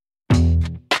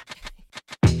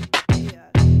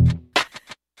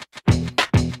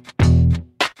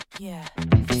Yeah,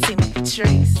 see my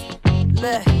trees.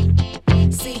 Look,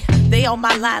 see, they on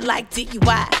my line like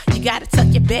DUI. You gotta tuck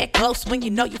your bed close when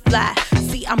you know you fly.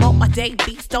 See, I'm on my day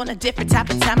beast on a different type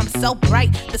of time. I'm so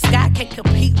bright, the sky can't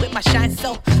compete with my shine.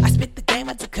 So I spit the game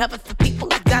undercover for people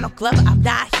like Donald Glover. I'm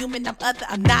not human, I'm other,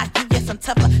 I'm not you, yes I'm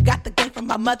tougher. Got the game from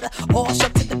my mother, all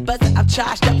shook to the buzzer. I'm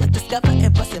charged up with discover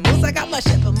and busting moves. I got my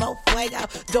shit for Mo Fuego,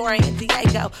 Dorian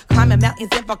Diego. Climbing mountains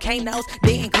and volcanoes,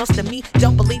 they ain't close to me.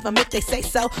 Don't believe them if they say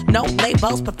so. No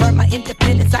labels, prefer my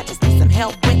independence. I just need some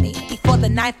help winning before the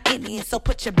ninth inning. So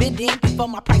put your bid in before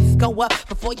my prices go up.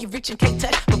 Before you reach and can't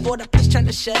touch, before the push turn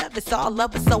to shove. It's all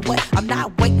over, so what? I'm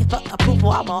not waiting for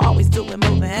approval, I'ma always do it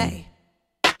moving. Hey,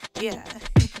 yeah.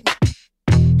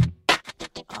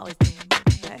 Always do it moving.